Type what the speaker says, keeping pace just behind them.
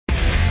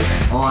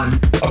On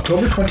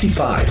October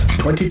 25,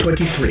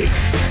 2023,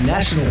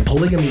 national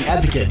polygamy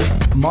advocate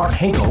Mark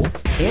Henkel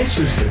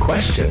answers the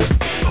question,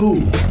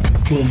 who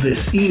will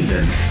this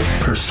even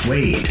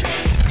persuade?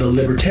 The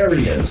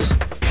Libertarians.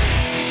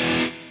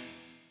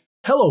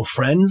 Hello,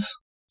 friends,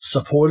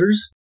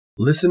 supporters,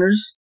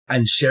 listeners,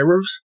 and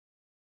sharers.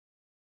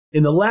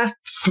 In the last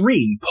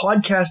 3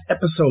 podcast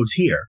episodes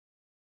here,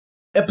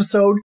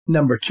 episode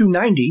number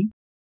 290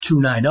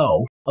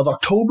 of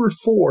October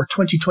 4,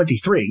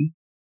 2023,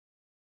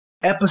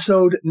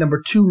 episode number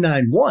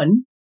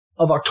 291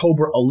 of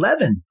October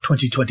 11,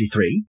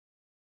 2023,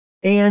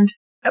 and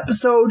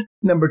episode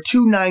number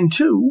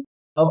 292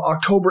 of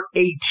October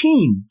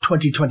 18,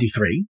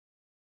 2023,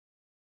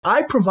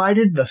 I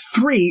provided the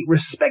 3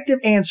 respective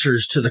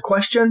answers to the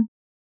question,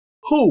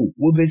 who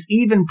will this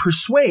even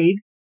persuade?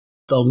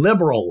 The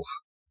liberals,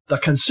 the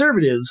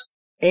conservatives,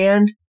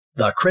 and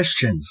the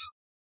Christians.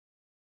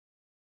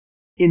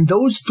 In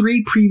those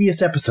 3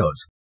 previous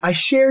episodes, I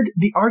shared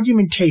the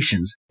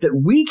argumentations that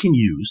we can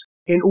use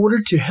in order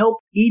to help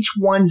each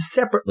one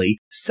separately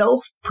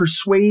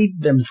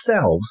self-persuade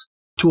themselves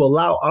to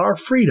allow our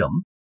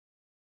freedom,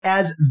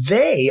 as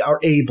they are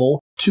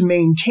able to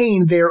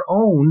maintain their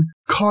own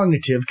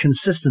cognitive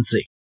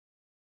consistency.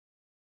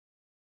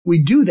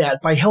 We do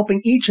that by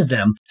helping each of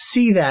them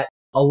see that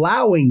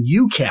allowing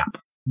UCAP,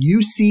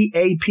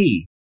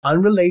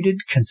 unrelated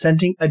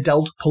consenting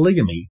adult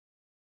polygamy,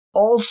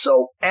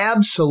 also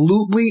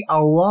absolutely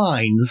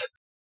aligns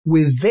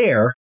with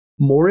their,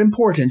 more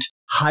important,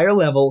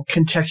 higher-level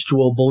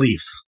contextual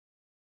beliefs.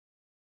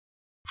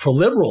 For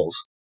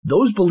liberals,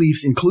 those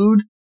beliefs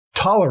include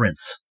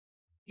tolerance,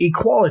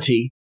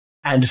 equality,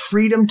 and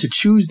freedom to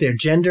choose their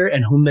gender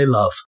and whom they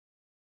love.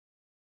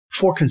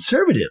 For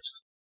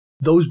conservatives,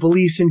 those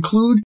beliefs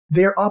include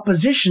their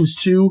oppositions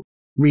to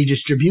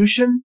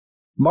redistribution,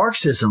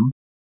 Marxism,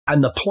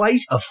 and the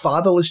plight of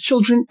fatherless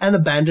children and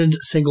abandoned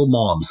single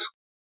moms.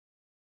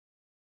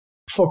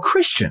 For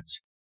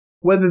Christians,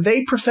 whether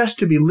they profess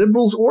to be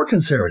liberals or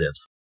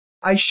conservatives,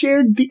 I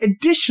shared the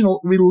additional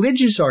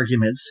religious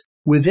arguments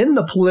within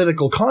the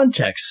political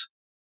context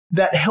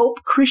that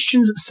help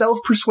Christians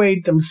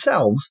self-persuade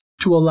themselves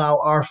to allow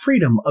our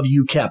freedom of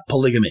UCAP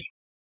polygamy.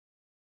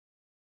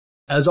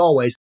 As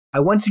always, I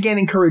once again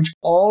encourage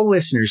all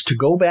listeners to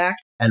go back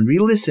and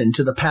re-listen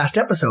to the past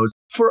episodes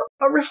for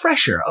a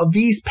refresher of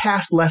these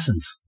past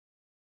lessons.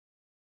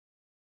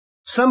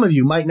 Some of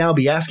you might now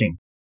be asking,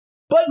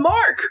 but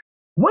Mark,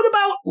 what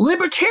about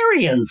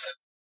libertarians?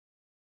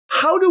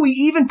 How do we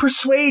even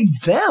persuade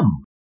them?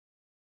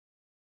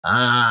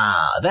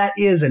 That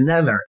is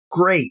another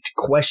great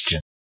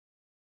question.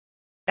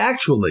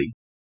 Actually,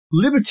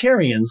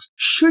 libertarians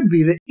should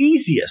be the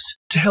easiest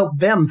to help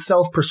them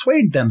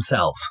self-persuade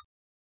themselves.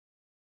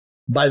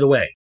 By the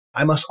way,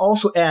 I must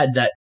also add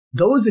that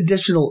those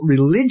additional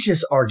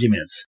religious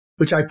arguments,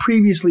 which I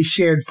previously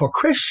shared for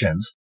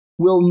Christians,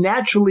 will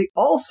naturally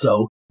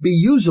also be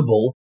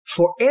usable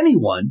for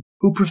anyone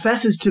who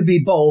professes to be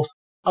both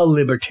a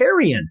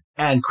libertarian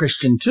and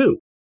Christian too.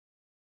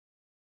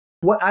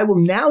 What I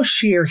will now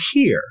share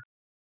here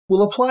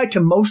will apply to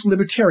most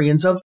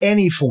libertarians of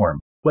any form,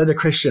 whether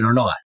Christian or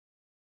not.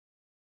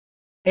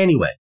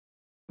 Anyway,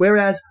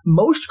 whereas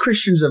most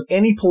Christians of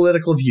any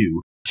political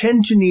view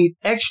tend to need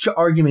extra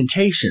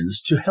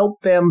argumentations to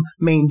help them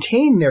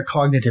maintain their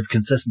cognitive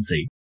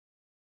consistency,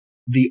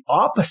 the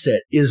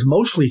opposite is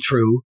mostly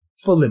true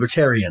for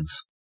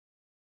libertarians.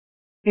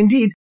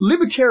 Indeed,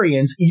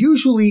 libertarians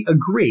usually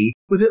agree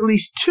with at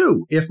least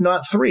 2, if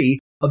not 3,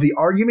 of the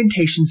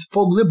argumentations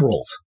for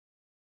liberals.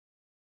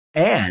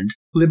 And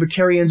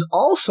libertarians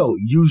also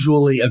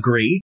usually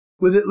agree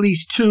with at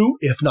least 2,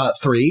 if not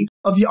 3,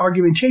 of the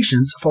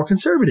argumentations for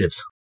conservatives.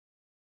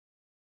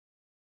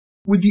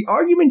 With the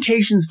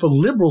argumentations for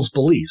liberals'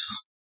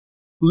 beliefs,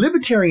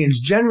 libertarians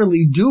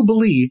generally do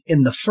believe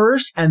in the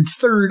first and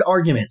third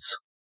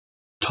arguments,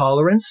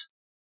 tolerance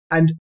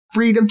and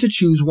freedom to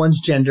choose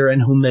one's gender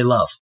and whom they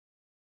love,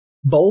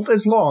 both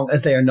as long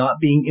as they are not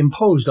being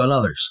imposed on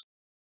others.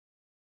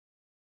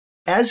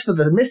 As for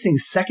the missing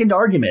second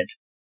argument,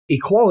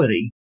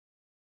 equality,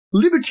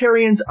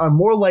 libertarians are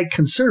more like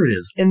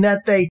conservatives in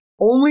that they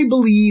only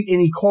believe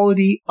in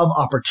equality of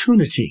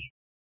opportunity,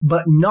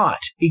 but not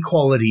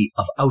equality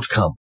of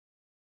outcome.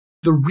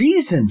 The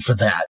reason for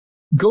that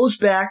goes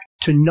back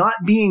to not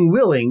being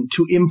willing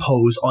to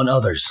impose on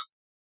others.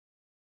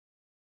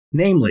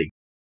 Namely,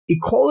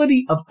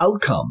 equality of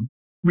outcome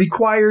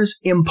requires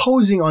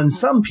imposing on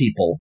some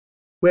people,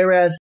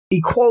 whereas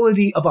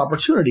equality of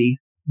opportunity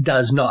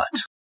does not.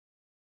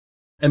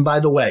 And by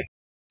the way,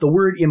 the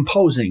word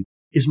imposing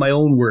is my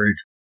own word,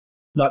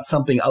 not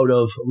something out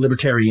of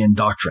libertarian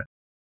doctrine.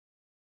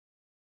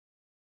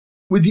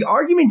 With the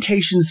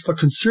argumentations for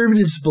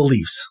conservatives'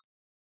 beliefs,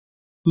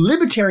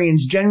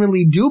 libertarians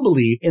generally do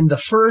believe in the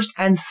first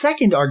and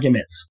second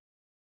arguments,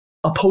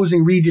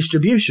 opposing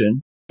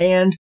redistribution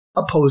and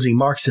opposing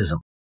Marxism.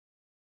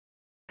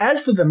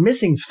 As for the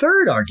missing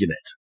third argument,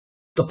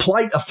 the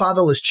plight of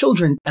fatherless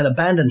children and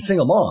abandoned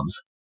single moms,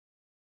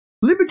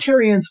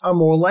 libertarians are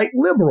more like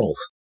liberals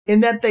in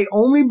that they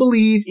only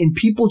believe in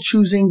people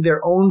choosing their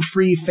own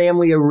free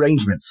family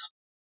arrangements,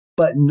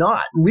 but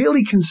not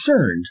really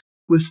concerned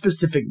with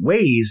specific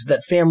ways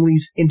that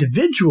families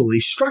individually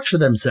structure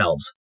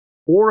themselves,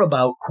 or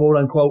about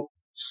quote-unquote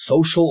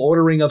social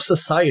ordering of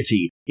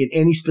society in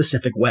any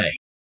specific way.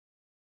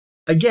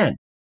 Again,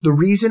 the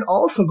reason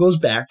also goes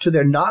back to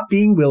their not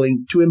being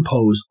willing to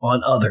impose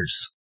on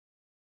others.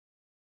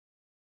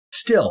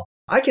 Still,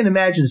 I can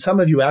imagine some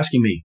of you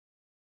asking me,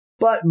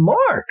 but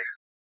Mark,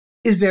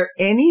 is there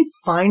any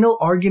final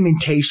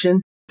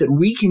argumentation that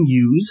we can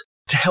use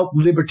to help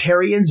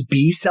libertarians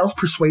be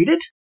self-persuaded?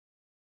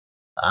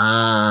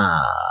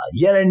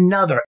 Yet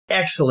another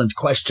excellent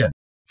question.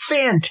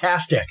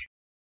 Fantastic!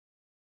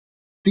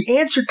 The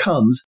answer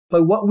comes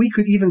by what we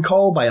could even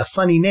call by a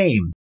funny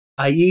name,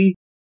 i.e.,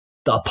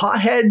 the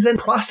potheads and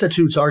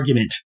prostitutes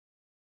argument.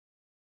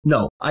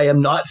 No, I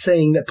am not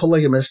saying that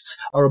polygamists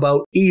are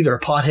about either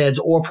potheads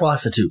or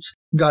prostitutes.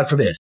 God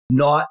forbid.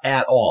 Not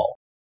at all.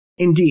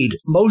 Indeed,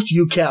 most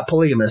UCAP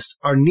polygamists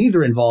are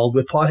neither involved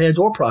with potheads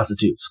or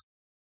prostitutes.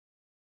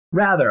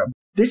 Rather,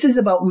 this is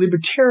about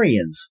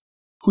libertarians,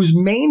 whose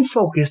main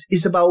focus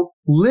is about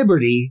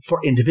liberty for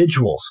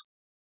individuals,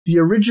 the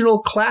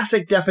original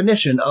classic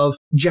definition of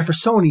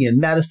Jeffersonian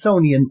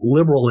Madisonian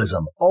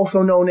liberalism,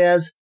 also known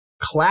as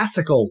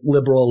classical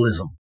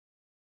liberalism.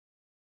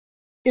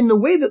 In the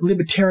way that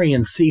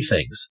libertarians see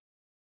things,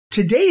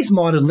 today's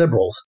modern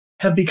liberals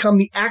have become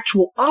the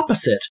actual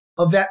opposite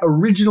of that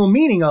original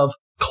meaning of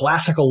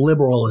classical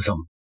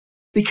liberalism,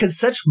 because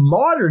such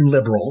modern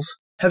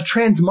liberals have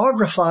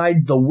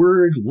transmogrified the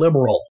word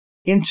liberal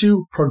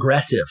into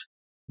progressive,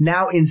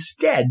 now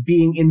instead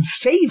being in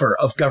favor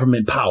of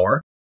government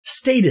power,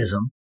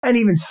 statism, and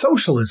even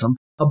socialism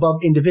above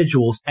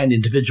individuals and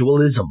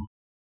individualism.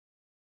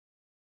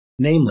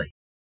 Namely,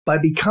 by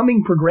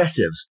becoming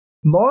progressives,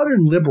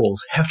 modern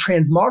liberals have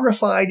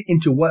transmogrified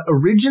into what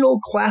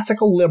original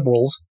classical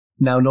liberals,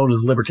 now known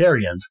as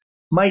libertarians,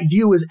 might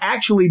view as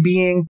actually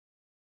being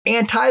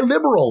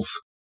anti-liberals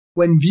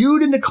when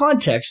viewed in the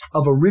context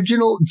of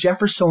original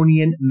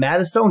Jeffersonian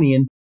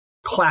Madisonian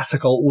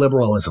classical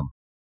liberalism.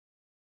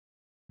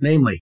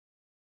 Namely,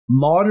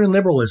 modern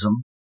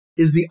liberalism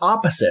is the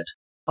opposite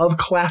of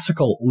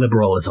classical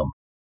liberalism.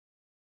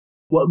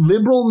 What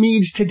liberal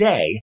means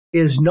today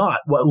is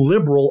not what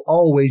liberal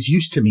always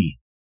used to mean.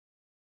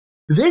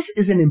 This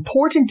is an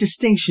important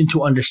distinction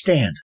to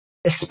understand,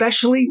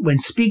 especially when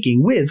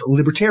speaking with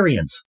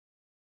libertarians.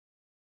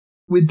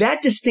 With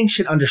that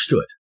distinction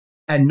understood,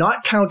 and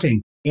not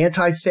counting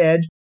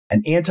anti-Fed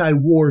and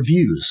anti-war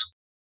views,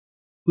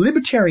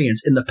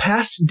 libertarians in the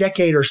past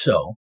decade or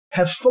so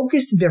have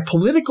focused their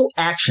political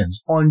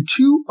actions on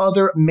two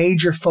other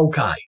major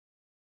foci: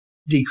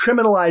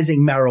 decriminalizing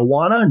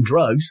marijuana and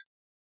drugs,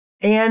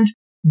 and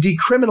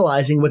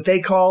decriminalizing what they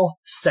call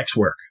sex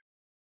work.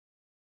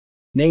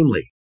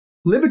 Namely,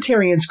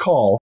 libertarians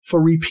call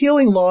for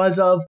repealing laws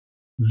of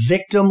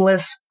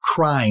victimless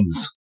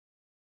crimes.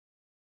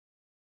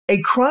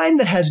 A crime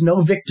that has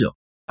no victim,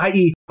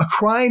 i.e., a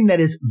crime that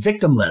is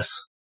victimless,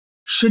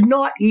 should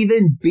not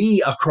even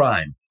be a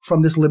crime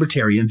from this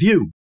libertarian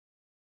view.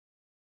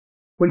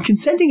 When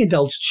consenting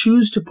adults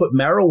choose to put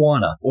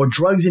marijuana or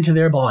drugs into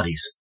their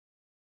bodies,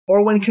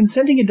 or when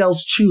consenting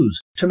adults choose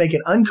to make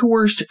an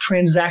uncoerced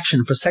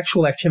transaction for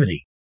sexual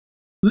activity,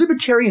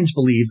 libertarians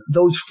believe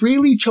those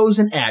freely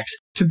chosen acts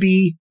to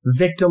be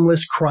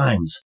victimless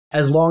crimes,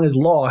 as long as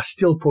law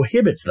still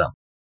prohibits them.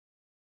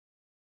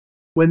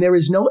 When there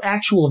is no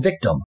actual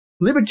victim,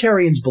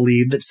 libertarians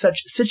believe that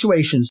such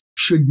situations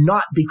should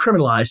not be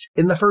criminalized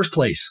in the first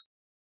place.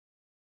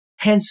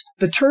 Hence,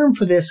 the term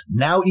for this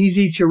now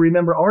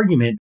easy-to-remember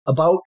argument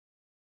about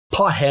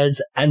potheads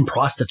and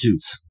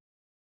prostitutes.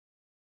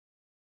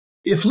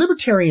 If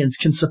libertarians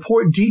can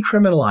support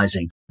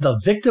decriminalizing the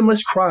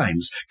victimless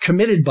crimes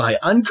committed by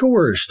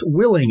uncoerced,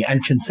 willing,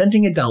 and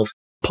consenting adult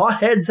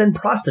potheads and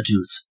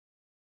prostitutes,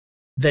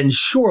 then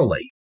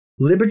surely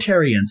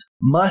libertarians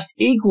must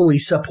equally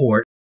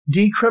support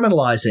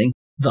decriminalizing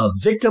the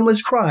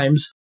victimless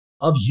crimes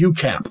of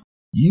UCAP,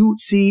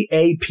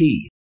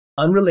 UCAP,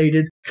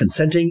 unrelated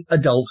consenting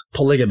adult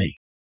polygamy.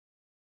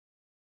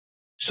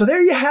 So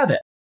there you have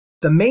it,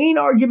 the main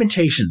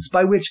argumentations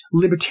by which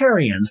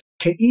libertarians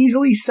can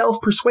easily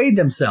self-persuade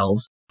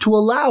themselves to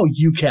allow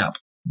UCAP,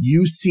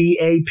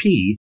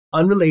 UCAP,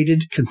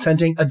 unrelated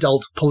consenting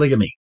adult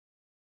polygamy.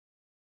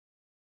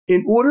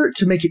 In order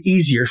to make it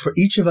easier for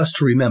each of us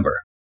to remember,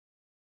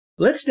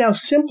 let's now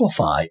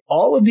simplify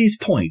all of these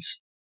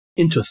points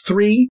into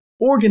three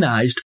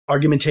organized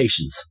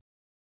argumentations.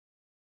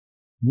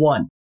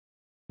 1.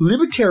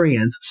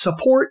 Libertarians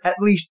support at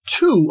least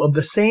two of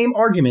the same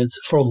arguments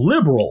for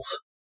liberals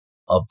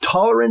of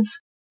tolerance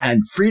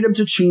and freedom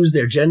to choose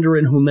their gender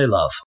and whom they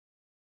love.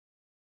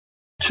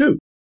 2.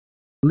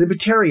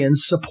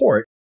 Libertarians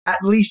support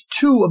at least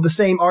two of the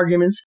same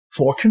arguments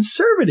for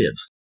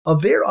conservatives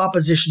of their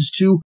oppositions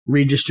to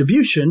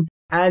redistribution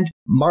and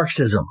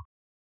Marxism.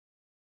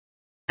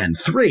 And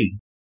 3.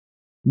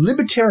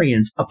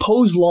 Libertarians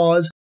oppose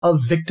laws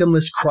of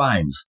victimless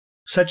crimes,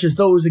 such as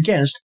those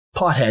against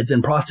potheads,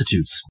 and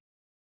prostitutes.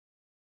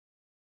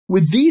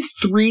 With these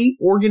three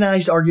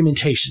organized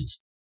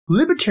argumentations,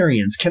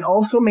 libertarians can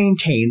also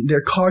maintain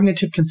their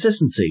cognitive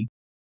consistency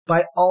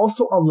by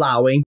also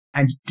allowing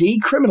and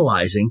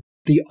decriminalizing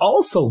the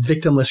also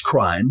victimless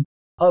crime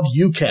of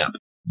UCAP,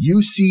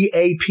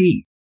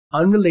 UCAP,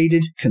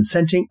 unrelated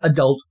consenting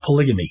adult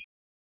polygamy.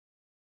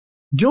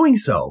 Doing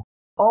so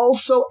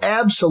also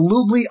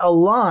absolutely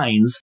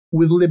aligns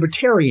with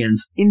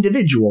libertarians'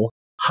 individual,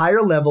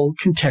 higher-level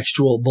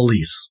contextual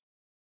beliefs.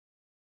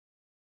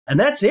 And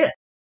that's it.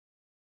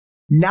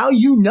 Now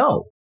you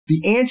know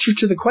the answer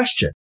to the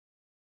question,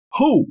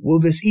 who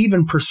will this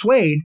even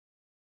persuade?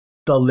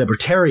 The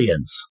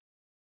libertarians.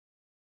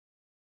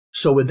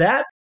 So with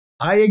that,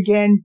 I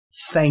again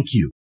thank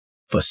you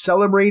for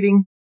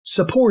celebrating,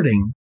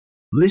 supporting,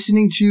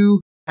 listening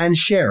to, and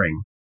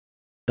sharing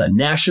the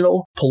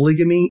National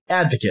Polygamy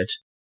Advocate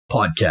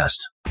podcast.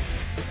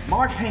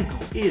 Mark Henkel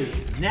is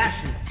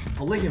National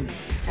Polygamy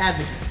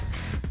Advocate,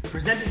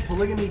 presenting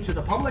polygamy to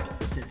the public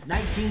since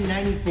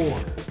 1994.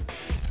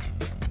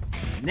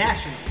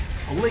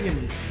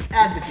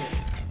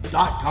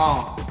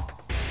 NationalPolygamyAdvocate.com